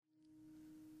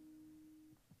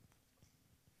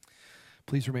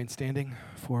Please remain standing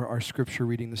for our scripture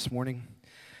reading this morning.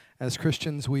 As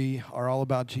Christians, we are all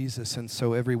about Jesus, and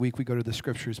so every week we go to the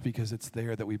scriptures because it's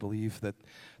there that we believe that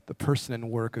the person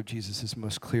and work of Jesus is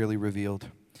most clearly revealed.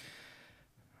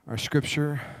 Our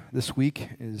scripture this week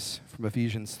is from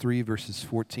Ephesians 3, verses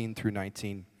 14 through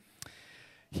 19.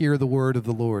 Hear the word of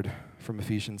the Lord from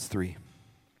Ephesians 3.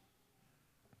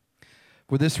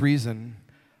 For this reason,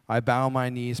 I bow my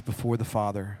knees before the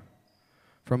Father,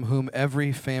 from whom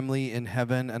every family in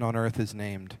heaven and on earth is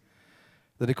named,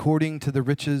 that according to the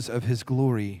riches of his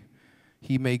glory,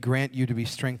 he may grant you to be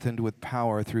strengthened with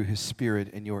power through his Spirit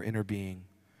in your inner being,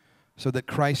 so that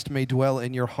Christ may dwell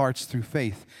in your hearts through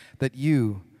faith, that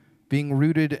you, being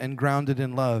rooted and grounded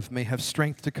in love, may have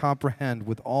strength to comprehend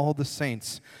with all the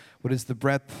saints what is the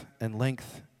breadth and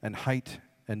length and height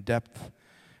and depth,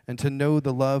 and to know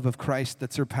the love of Christ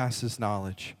that surpasses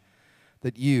knowledge,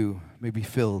 that you may be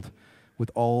filled with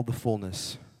all the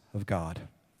fullness of God.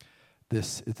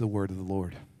 This is the word of the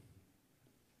Lord.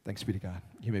 Thanks be to God.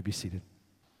 You may be seated.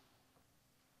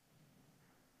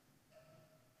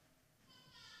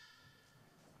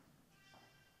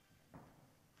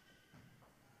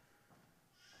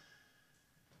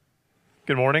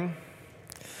 Good morning.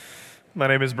 My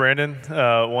name is Brandon,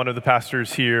 one of the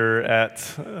pastors here at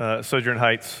Sojourn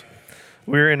Heights.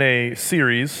 We're in a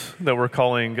series that we're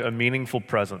calling A Meaningful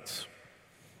Presence,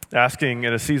 asking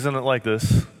in a season like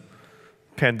this,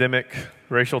 pandemic,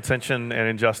 racial tension, and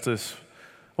injustice,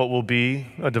 what will be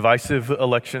a divisive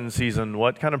election season,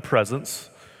 what kind of presence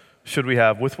should we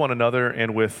have with one another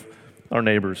and with our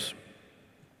neighbors?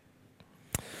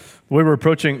 The way we're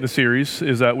approaching the series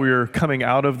is that we're coming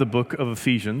out of the book of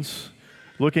Ephesians,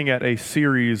 looking at a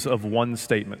series of one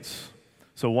statements.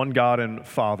 So one God and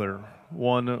Father,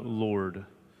 one Lord.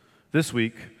 This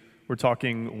week, we're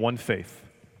talking one faith.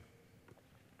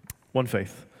 One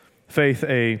faith. Faith,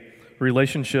 a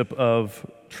relationship of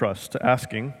trust,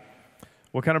 asking,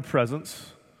 what kind of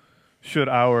presence should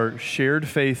our shared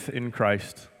faith in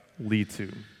Christ lead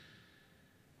to?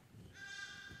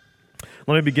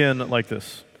 Let me begin like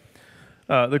this.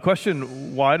 The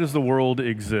question, why does the world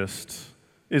exist,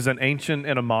 is an ancient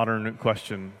and a modern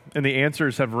question. And the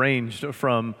answers have ranged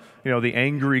from, the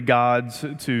angry gods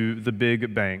to the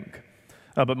Big Bang.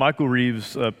 But Michael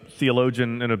Reeves, a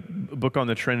theologian in a book on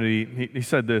the Trinity, he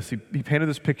said this. He painted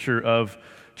this picture of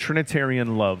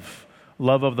Trinitarian love.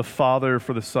 Love of the Father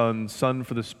for the Son, Son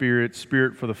for the Spirit,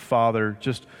 Spirit for the Father,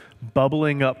 just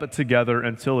bubbling up together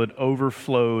until it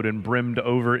overflowed and brimmed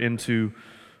over into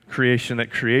creation.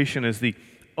 That creation is the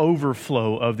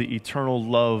overflow of the eternal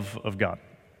love of God.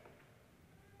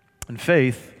 And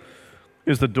faith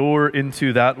is the door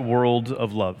into that world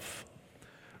of love.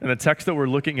 And the text that we're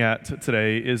looking at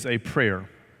today is a prayer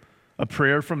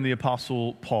from the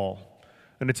Apostle Paul.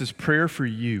 And it's his prayer for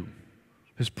you,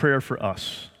 his prayer for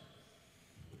us.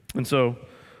 And so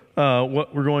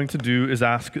what we're going to do is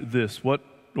ask this. What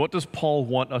does Paul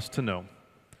want us to know?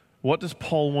 What does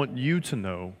Paul want you to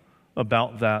know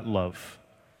about that love?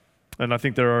 And I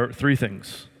think there are three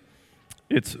things.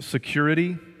 It's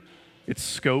security, it's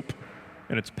scope,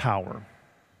 and it's power.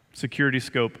 Security,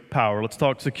 scope, power. Let's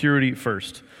talk security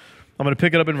first. I'm going to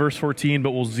pick it up in verse 14,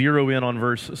 but we'll zero in on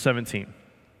verse 17.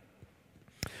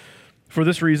 For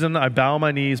this reason, I bow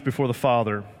my knees before the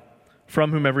Father,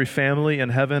 from whom every family in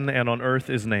heaven and on earth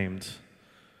is named,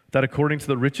 that according to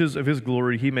the riches of his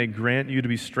glory, he may grant you to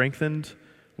be strengthened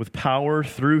with power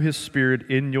through his Spirit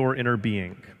in your inner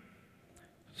being,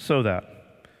 so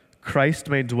that Christ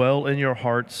may dwell in your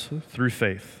hearts through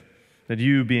faith, that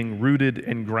you being rooted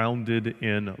and grounded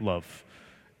in love.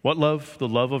 What love? The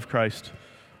love of Christ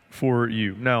for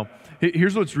you. Now,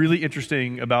 here's what's really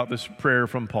interesting about this prayer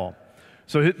from Paul.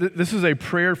 So this is a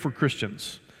prayer for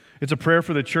Christians. It's a prayer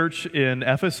for the church in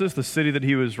Ephesus, the city that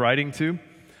he was writing to.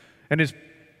 And his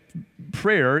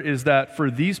prayer is that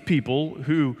for these people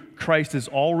who Christ is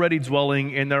already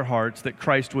dwelling in their hearts, that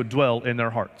Christ would dwell in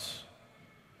their hearts.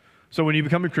 So when you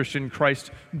become a Christian,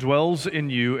 Christ dwells in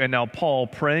you, and now Paul,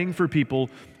 praying for people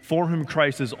for whom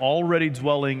Christ is already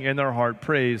dwelling in their heart,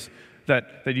 prays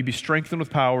that you be strengthened with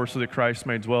power so that Christ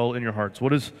may dwell in your hearts.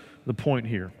 What is the point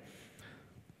here?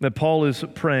 That Paul is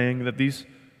praying that these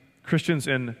Christians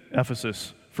in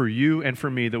Ephesus, for you and for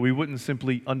me, that we wouldn't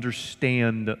simply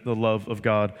understand the love of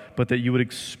God, but that you would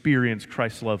experience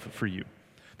Christ's love for you.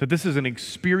 That this is an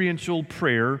experiential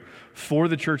prayer for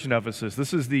the church in Ephesus.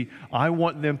 This is I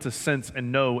want them to sense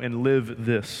and know and live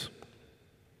this.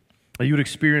 That you would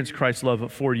experience Christ's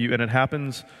love for you, and it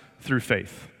happens through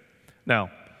faith.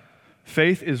 Now,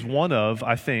 faith is one of,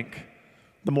 I think,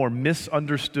 the more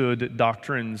misunderstood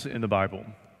doctrines in the Bible.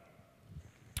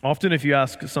 Often if you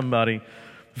ask somebody,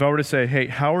 if I were to say, hey,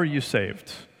 how are you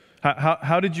saved?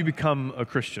 How did you become a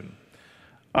Christian?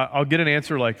 I'll get an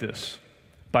answer like this: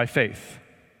 by faith.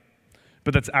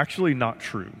 But that's actually not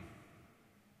true.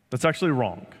 That's actually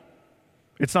wrong.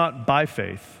 It's not by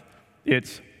faith.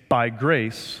 It's by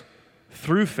grace,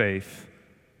 through faith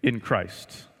in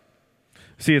Christ.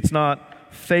 See, it's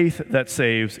not faith that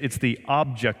saves, it's the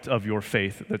object of your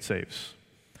faith that saves.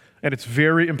 And it's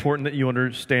very important that you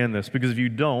understand this, because if you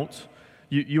don't,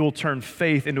 you will turn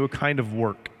faith into a kind of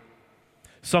work.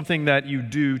 Something that you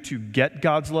do to get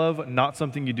God's love, not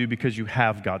something you do because you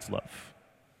have God's love.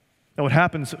 And what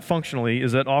happens functionally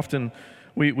is that often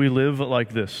we live like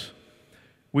this.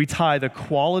 We tie the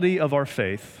quality of our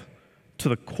faith to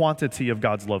the quantity of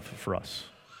God's love for us.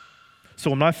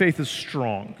 So when my faith is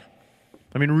strong,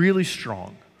 I mean really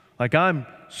strong, like I'm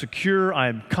secure,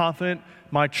 I'm confident,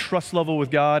 my trust level with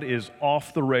God is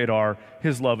off the radar,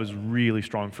 His love is really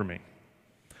strong for me.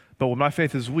 But when my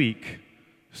faith is weak,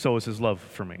 so is His love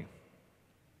for me.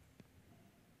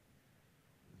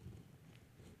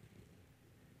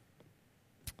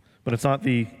 But it's not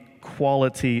the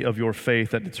quality of your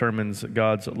faith that determines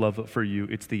God's love for you.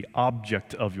 It's the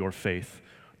object of your faith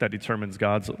that determines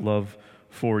God's love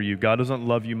for you. God doesn't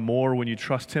love you more when you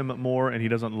trust Him more, and He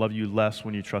doesn't love you less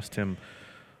when you trust Him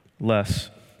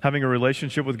less. Having a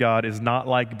relationship with God is not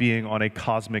like being on a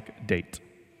cosmic date.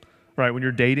 Right? When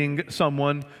you're dating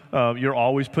someone, you're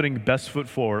always putting best foot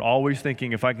forward, always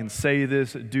thinking, if I can say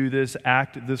this, do this,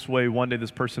 act this way, one day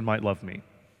this person might love me.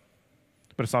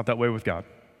 But it's not that way with God.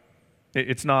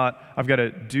 It's not, I've got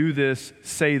to do this,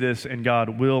 say this, and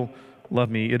God will love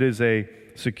me. It is a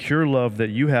secure love that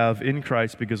you have in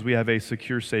Christ because we have a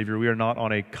secure Savior. We are not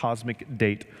on a cosmic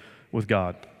date with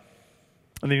God.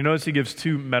 And then you notice he gives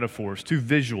two metaphors, two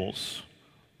visuals: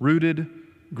 rooted,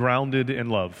 grounded in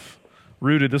love.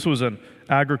 Rooted, this was an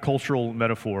agricultural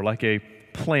metaphor, like a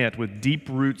plant with deep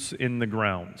roots in the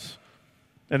grounds.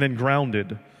 And then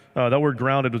grounded. That word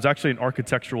grounded was actually an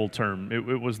architectural term.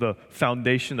 It was the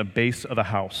foundation, the base of a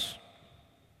house.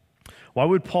 Why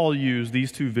would Paul use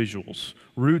these two visuals?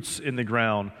 Roots in the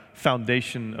ground,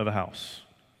 foundation of a house.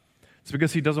 It's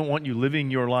because he doesn't want you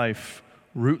living your life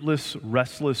rootless,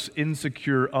 restless,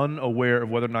 insecure, unaware of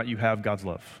whether or not you have God's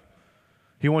love.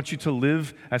 He wants you to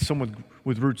live as someone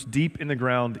with roots deep in the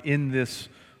ground in this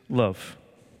love.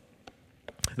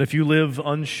 And if you live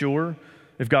unsure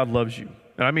if God loves you,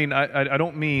 and I mean, I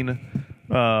don't mean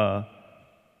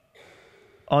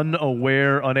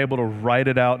unaware, unable to write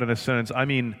it out in a sentence. I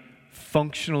mean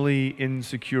functionally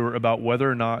insecure about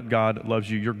whether or not God loves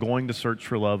you. You're going to search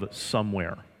for love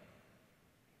somewhere.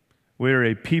 We're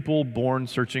a people born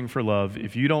searching for love.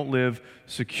 If you don't live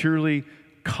securely,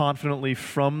 confidently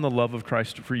from the love of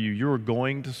Christ for you, you're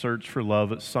going to search for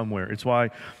love somewhere. It's why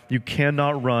you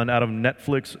cannot run out of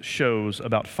Netflix shows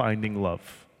about finding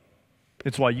love.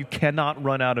 It's why you cannot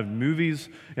run out of movies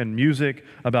and music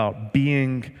about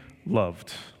being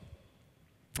loved.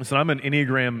 So I'm an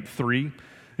Enneagram 3.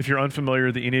 If you're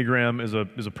unfamiliar, the Enneagram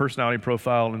is a personality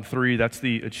profile, and 3, that's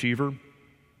the achiever.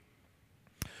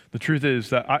 The truth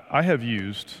is that I have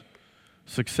used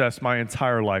success my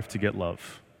entire life to get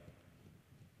love.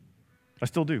 I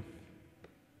still do.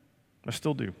 I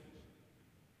still do.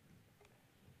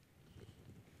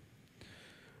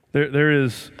 There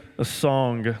is a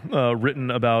song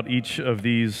written about each of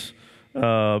these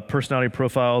personality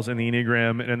profiles in the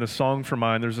Enneagram, and in the song for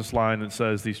mine, there's this line that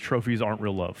says, "These trophies aren't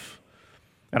real love."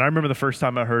 And I remember the first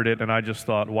time I heard it, and I just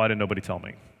thought, why did nobody tell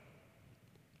me?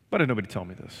 Why did nobody tell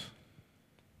me this?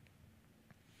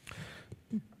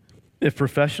 If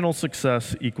professional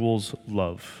success equals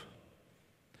love,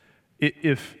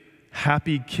 if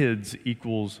happy kids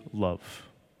equals love,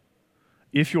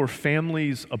 if your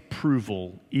family's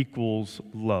approval equals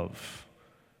love,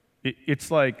 it's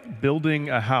like building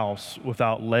a house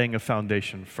without laying a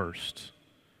foundation first.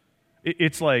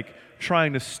 It's like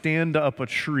trying to stand up a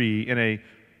tree in a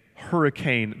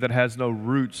hurricane that has no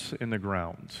roots in the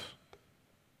ground.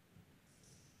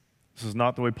 This is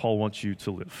not the way Paul wants you to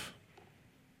live.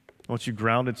 He wants you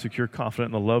grounded, secure,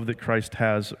 confident in the love that Christ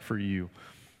has for you.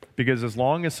 Because as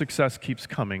long as success keeps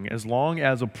coming, as long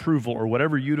as approval or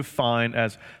whatever you define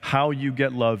as how you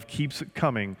get love keeps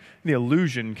coming, the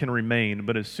illusion can remain.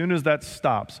 But as soon as that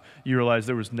stops, you realize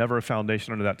there was never a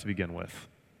foundation under that to begin with.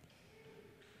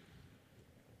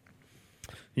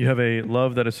 You have a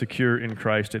love that is secure in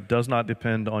Christ. It does not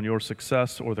depend on your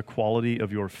success or the quality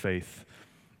of your faith.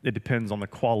 It depends on the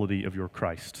quality of your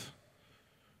Christ,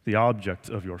 the object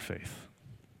of your faith.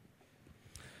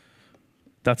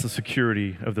 That's the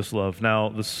security of this love. Now,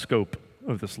 the scope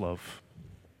of this love.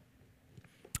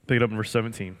 Pick it up in verse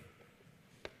 17.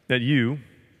 That you,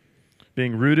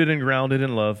 being rooted and grounded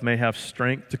in love, may have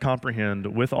strength to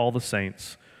comprehend with all the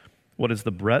saints what is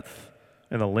the breadth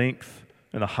and the length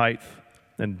and the height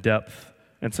and depth,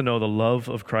 and to know the love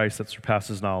of Christ that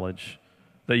surpasses knowledge,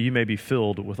 that you may be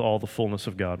filled with all the fullness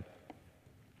of God.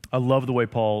 I love the way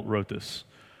Paul wrote this.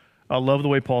 I love the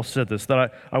way Paul said this,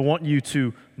 that I want you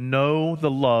to know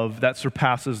the love that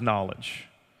surpasses knowledge.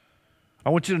 I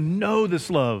want you to know this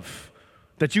love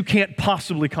that you can't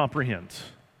possibly comprehend.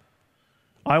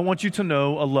 I want you to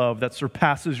know a love that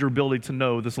surpasses your ability to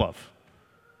know this love.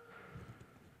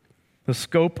 The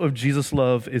scope of Jesus'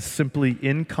 love is simply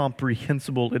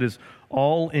incomprehensible. It is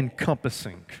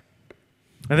all-encompassing.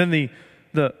 And then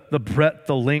the breadth,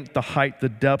 the length, the height, the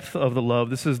depth of the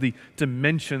love, this is the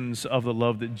dimensions of the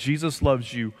love that Jesus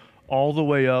loves you all the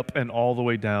way up and all the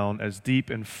way down, as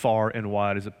deep and far and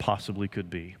wide as it possibly could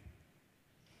be.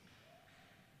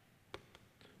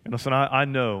 And listen, I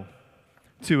know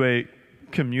to a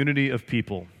community of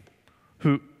people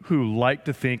who like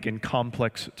to think in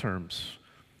complex terms,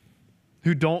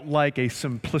 who don't like a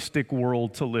simplistic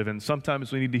world to live in.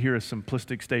 Sometimes we need to hear a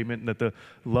simplistic statement that the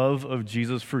love of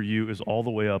Jesus for you is all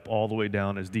the way up, all the way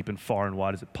down, as deep and far and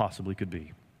wide as it possibly could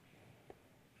be.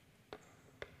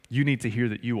 You need to hear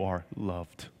that you are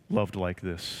loved like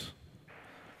this.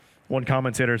 One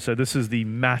commentator said, this is the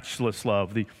matchless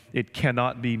love. It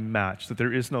cannot be matched, that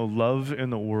there is no love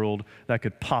in the world that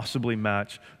could possibly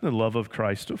match the love of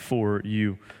Christ for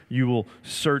you. You will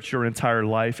search your entire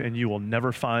life and you will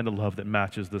never find a love that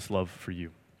matches this love for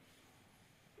you.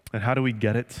 And how do we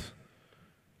get it?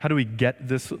 How do we get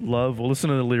this love? Well, listen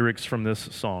to the lyrics from this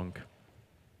song.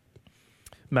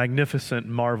 Magnificent,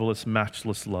 marvelous,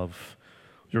 matchless love.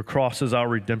 Your cross is our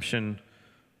redemption.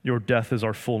 Your death is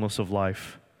our fullness of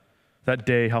life. That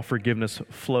day, how forgiveness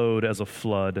flowed as a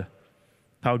flood.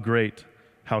 How great,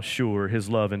 how sure his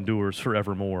love endures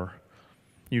forevermore.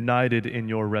 United in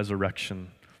your resurrection,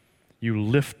 you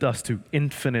lift us to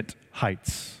infinite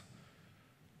heights.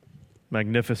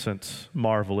 Magnificent,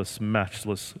 marvelous,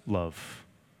 matchless love.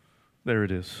 There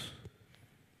it is.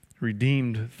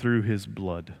 Redeemed through his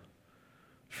blood.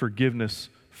 Forgiveness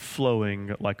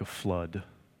flowing like a flood.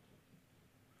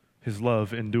 His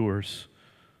love endures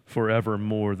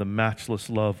forevermore, the matchless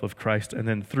love of Christ, and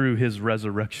then through his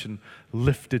resurrection,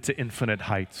 lifted to infinite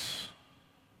heights.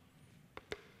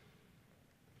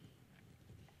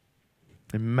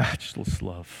 A matchless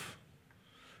love.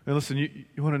 And listen, you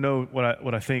want to know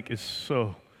what I think is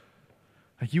so,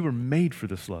 like, you were made for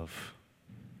this love.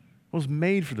 I was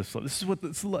made for this love. This is what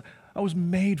this love, I was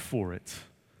made for it.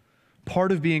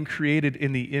 Part of being created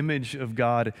in the image of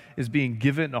God is being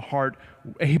given a heart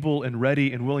able and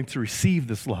ready and willing to receive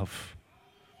this love.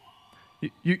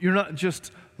 You're not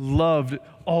just loved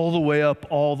all the way up,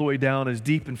 all the way down, as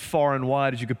deep and far and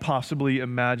wide as you could possibly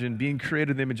imagine. Being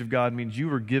created in the image of God means you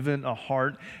were given a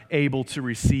heart able to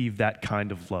receive that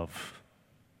kind of love.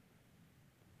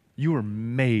 You were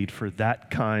made for that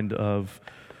kind of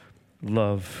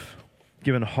love.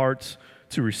 Given hearts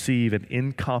to receive an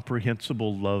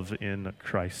incomprehensible love in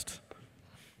Christ,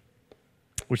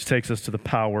 which takes us to the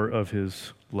power of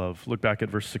his love. Look back at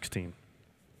verse 16.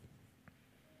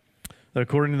 That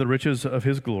according to the riches of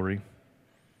his glory,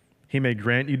 he may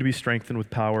grant you to be strengthened with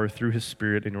power through his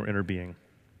Spirit in your inner being.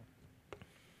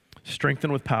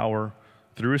 Strengthened with power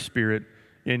through his Spirit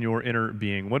in your inner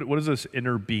being. What does this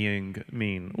inner being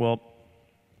mean? Well,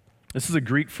 this is a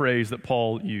Greek phrase that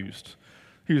Paul used.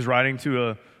 He was writing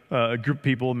to a group of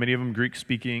people, many of them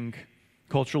Greek-speaking,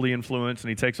 culturally influenced, and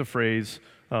he takes a phrase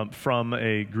from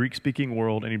a Greek-speaking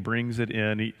world and he brings it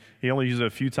in. He only uses it a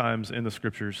few times in the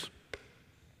scriptures.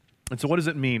 And so what does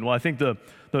it mean? Well, I think the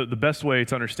best way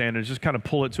to understand it is just kind of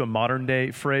pull it to a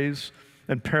modern-day phrase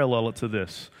and parallel it to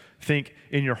this. Think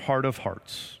in your heart of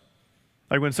hearts.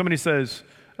 Like when somebody says,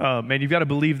 man, you've got to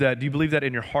believe that. Do you believe that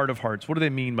in your heart of hearts? What do they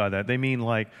mean by that? They mean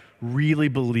like really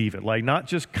believe it. Like not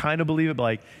just kind of believe it, but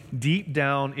like deep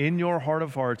down in your heart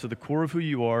of hearts, at the core of who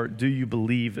you are, do you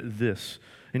believe this?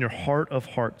 In your heart of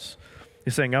hearts.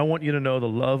 He's saying, I want you to know the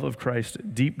love of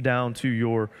Christ deep down to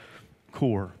your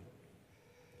core.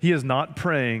 He is not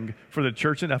praying for the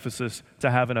church in Ephesus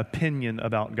to have an opinion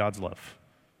about God's love.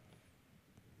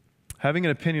 Having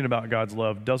an opinion about God's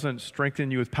love doesn't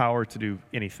strengthen you with power to do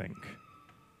anything.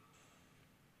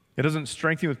 It doesn't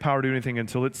strengthen you with power to do anything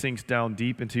until it sinks down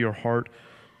deep into your heart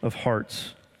of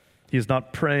hearts. He is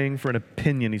not praying for an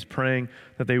opinion. He's praying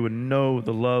that they would know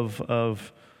the love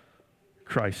of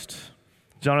Christ.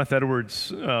 Jonathan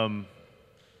Edwards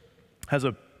has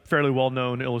a fairly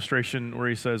well-known illustration where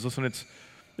he says, listen,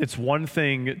 it's one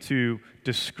thing to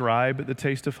describe the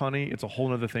taste of honey. It's a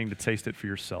whole other thing to taste it for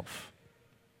yourself.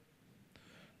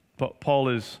 But Paul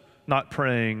is not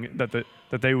praying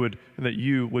that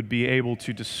you would be able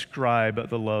to describe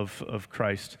the love of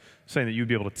Christ, saying that you'd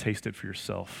be able to taste it for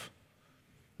yourself,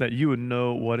 that you would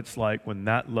know what it's like when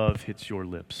that love hits your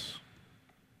lips.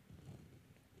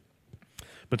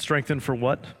 But strengthened for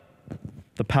what?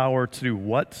 The power to do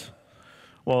what?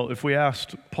 Well, if we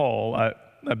asked Paul, I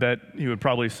bet he would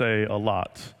probably say a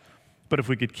lot. But if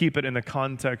we could keep it in the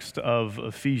context of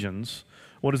Ephesians,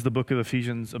 what is the book of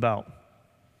Ephesians about?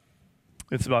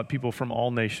 It's about people from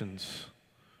all nations,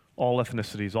 all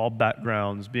ethnicities, all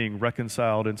backgrounds being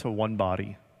reconciled into one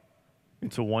body,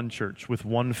 into one church, with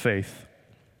one faith,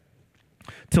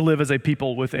 to live as a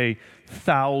people with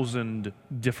 1,000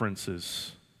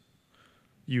 differences,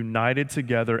 united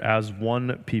together as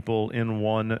one people in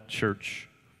one church.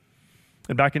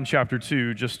 And back in chapter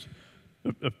 2, just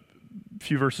a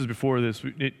few verses before this,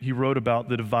 he wrote about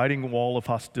the dividing wall of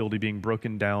hostility being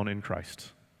broken down in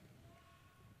Christ.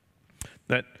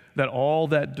 That all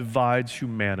that divides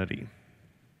humanity,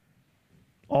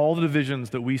 all the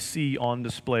divisions that we see on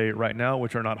display right now,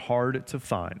 which are not hard to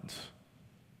find,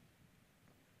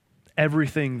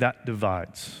 everything that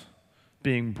divides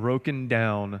being broken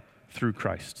down through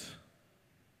Christ.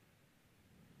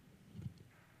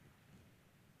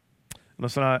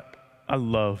 Listen, I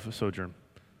love Sojourn.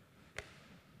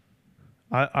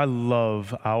 I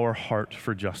love our heart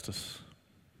for justice.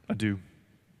 I do.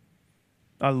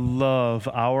 I love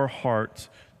our heart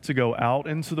to go out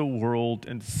into the world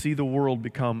and to see the world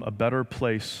become a better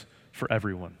place for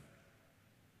everyone.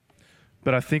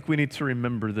 But I think we need to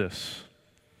remember this,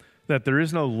 that there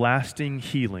is no lasting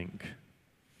healing,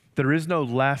 there is no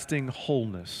lasting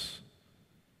wholeness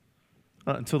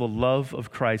until the love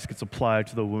of Christ gets applied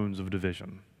to the wounds of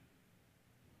division.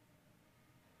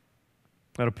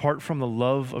 That apart from the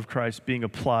love of Christ being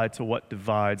applied to what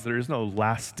divides, there is no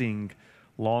lasting,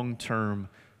 long-term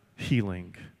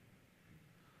healing.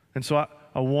 And so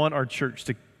I want our church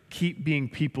to keep being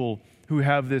people who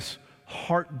have this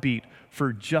heartbeat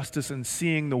for justice and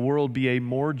seeing the world be a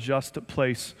more just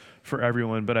place for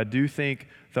everyone. But I do think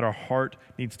that our heart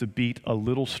needs to beat a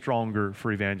little stronger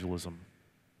for evangelism.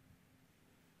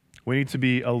 We need to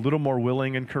be a little more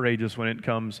willing and courageous when it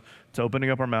comes to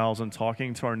opening up our mouths and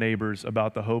talking to our neighbors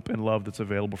about the hope and love that's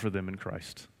available for them in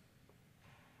Christ.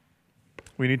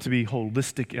 We need to be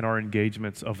holistic in our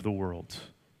engagements of the world.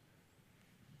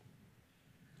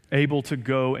 Able to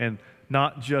go and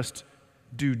not just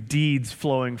do deeds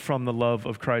flowing from the love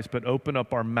of Christ, but open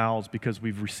up our mouths because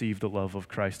we've received the love of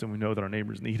Christ and we know that our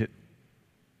neighbors need it.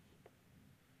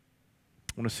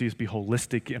 I want to see us be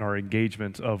holistic in our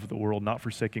engagement of the world, not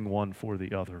forsaking one for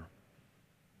the other.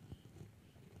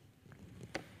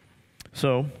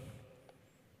 So,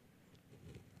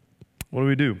 what do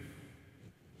we do?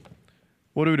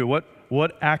 What do we do?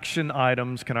 What action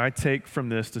items can I take from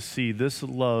this to see this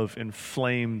love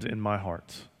inflamed in my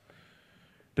heart?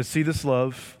 To see this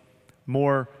love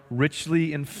more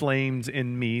richly inflamed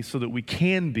in me so that we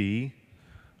can be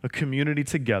a community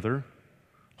together,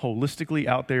 holistically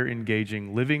out there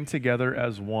engaging, living together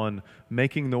as one,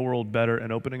 making the world better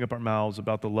and opening up our mouths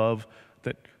about the love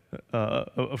that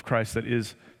of Christ that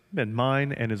is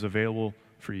mine and is available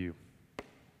for you.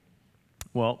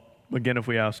 Well, again, if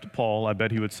we asked Paul, I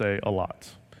bet he would say a lot.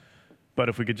 But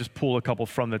if we could just pull a couple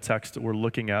from the text that we're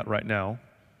looking at right now,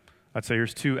 I'd say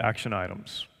here's 2 action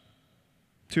items.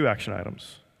 2 action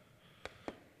items.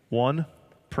 1,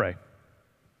 pray.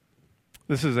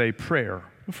 This is a prayer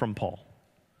from Paul.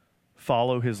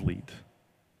 Follow his lead.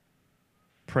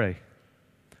 Pray.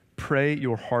 Pray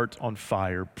your heart on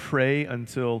fire. Pray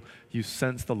until you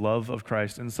sense the love of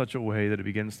Christ in such a way that it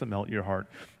begins to melt your heart.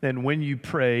 And when you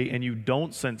pray and you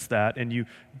don't sense that and you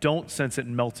don't sense it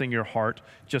melting your heart,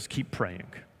 just keep praying.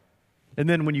 And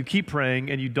then when you keep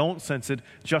praying and you don't sense it,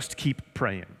 just keep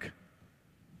praying.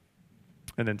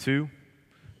 And then 2,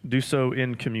 do so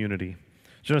in community.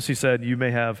 Notice he said, you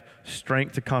may have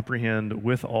strength to comprehend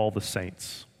with all the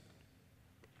saints.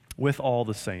 With all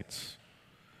the saints.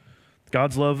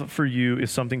 God's love for you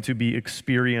is something to be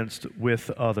experienced with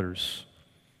others.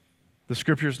 The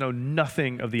scriptures know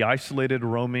nothing of the isolated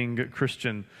roaming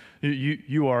Christian.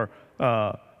 You are,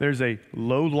 there's a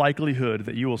low likelihood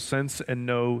that you will sense and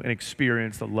know and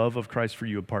experience the love of Christ for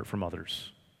you apart from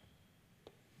others.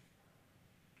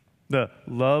 The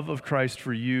love of Christ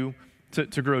for you,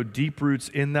 to grow deep roots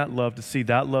in that love, to see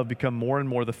that love become more and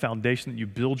more the foundation that you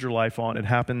build your life on. It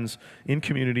happens in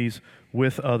communities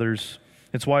with others.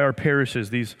 It's why our parishes,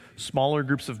 these smaller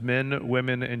groups of men,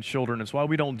 women, and children, it's why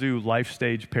we don't do life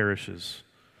stage parishes.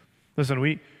 Listen,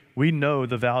 we know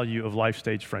the value of life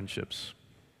stage friendships.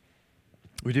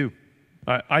 We do.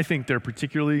 I think they're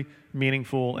particularly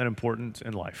meaningful and important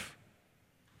in life.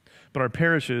 But our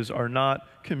parishes are not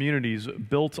communities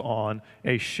built on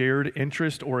a shared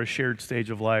interest or a shared stage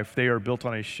of life. They are built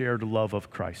on a shared love of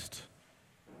Christ.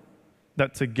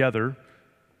 That together,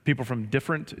 people from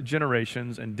different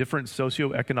generations and different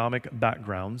socioeconomic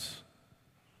backgrounds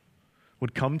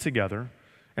would come together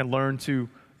and learn to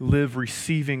live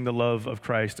receiving the love of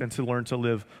Christ and to learn to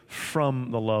live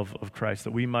from the love of Christ,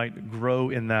 that we might grow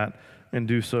in that and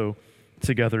do so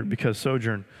together. Because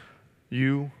Sojourn,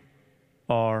 you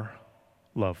are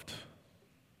loved.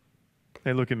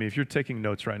 Hey, look at me. If you're taking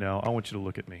notes right now, I want you to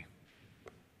look at me.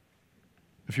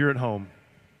 If you're at home,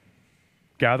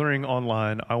 gathering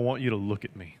online, I want you to look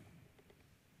at me.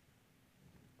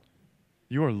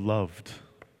 You are loved.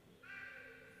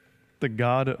 The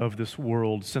God of this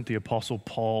world sent the Apostle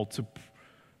Paul to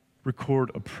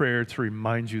record a prayer to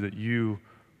remind you that you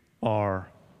are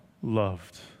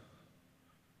loved.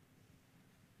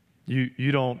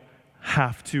 You don't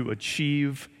have to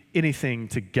achieve anything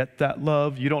to get that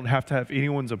love. You don't have to have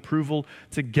anyone's approval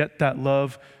to get that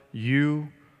love. You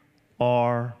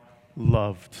are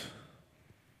loved.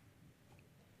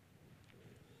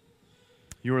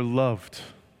 You are loved.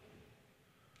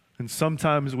 And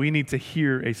sometimes we need to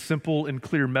hear a simple and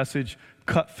clear message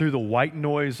cut through the white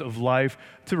noise of life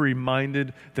to be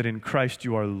reminded that in Christ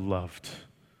you are loved.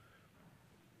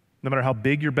 No matter how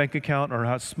big your bank account or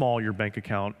how small your bank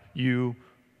account, you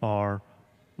are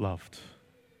loved.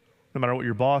 No matter what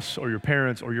your boss or your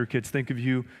parents or your kids think of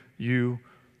you, you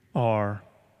are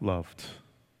loved.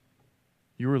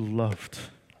 You are loved.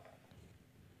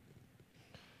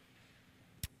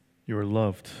 You are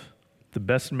loved. The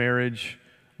best marriage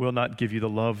will not give you the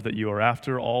love that you are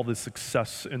after. All the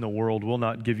success in the world will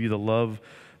not give you the love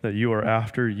that you are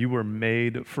after. You were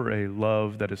made for a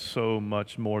love that is so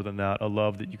much more than that, a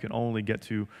love that you can only get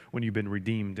to when you've been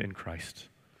redeemed in Christ.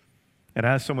 And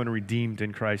as someone redeemed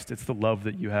in Christ, it's the love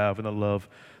that you have and the love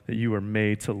that you are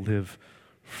made to live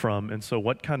from. And so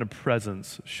what kind of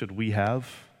presence should we have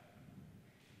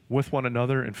with one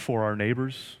another and for our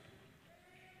neighbors?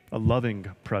 A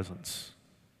loving presence.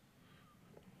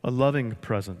 A loving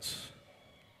presence.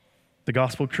 The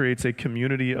gospel creates a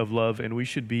community of love, and we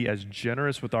should be as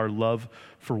generous with our love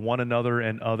for one another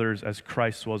and others as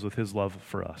Christ was with his love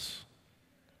for us.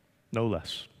 No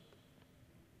less.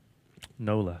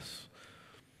 No less.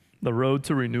 The road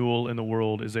to renewal in the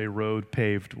world is a road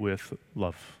paved with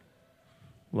love.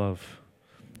 Love.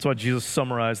 That's why Jesus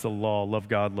summarized the law: love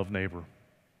God, love neighbor.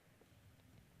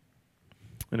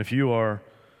 And if you are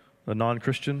a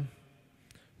non-Christian,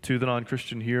 to the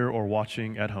non-Christian here or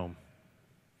watching at home,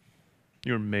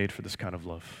 you are made for this kind of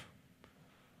love.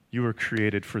 You were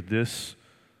created for this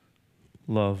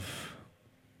love.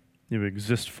 You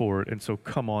exist for it, and so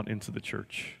come on into the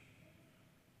church.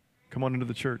 Come on into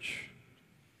the church.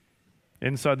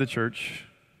 Inside the church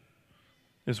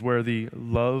is where the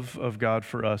love of God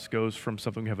for us goes from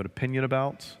something we have an opinion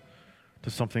about to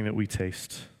something that we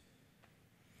taste.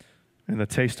 And the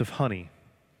taste of honey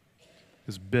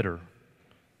is bitter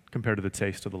compared to the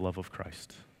taste of the love of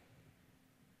Christ.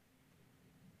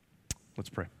 Let's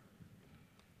pray.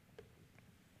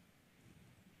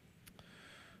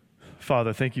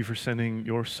 Father, thank you for sending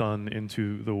your Son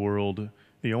into the world.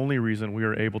 The only reason we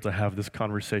are able to have this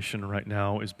conversation right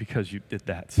now is because you did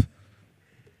that.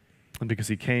 And because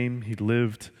he came, he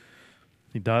lived,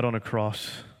 he died on a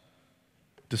cross,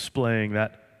 displaying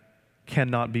that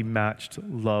cannot be matched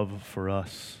love for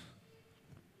us.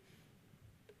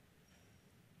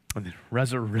 And then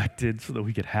resurrected so that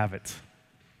we could have it.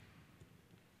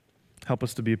 Help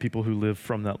us to be a people who live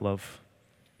from that love,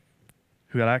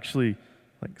 who actually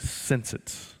sense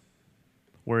it,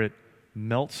 where it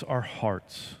melts our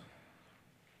hearts.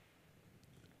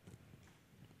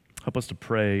 Help us to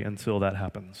pray until that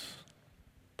happens.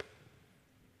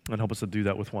 And help us to do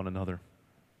that with one another.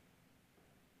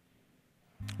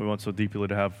 We want so deeply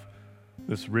to have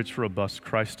this rich, robust,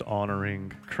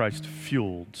 Christ-honoring,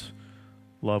 Christ-fueled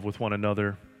love with one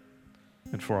another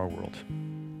and for our world.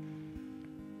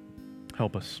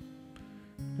 Help us.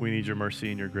 We need your mercy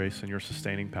and your grace and your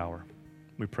sustaining power.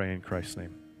 We pray in Christ's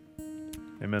name.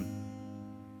 Amen.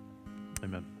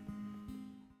 Amen.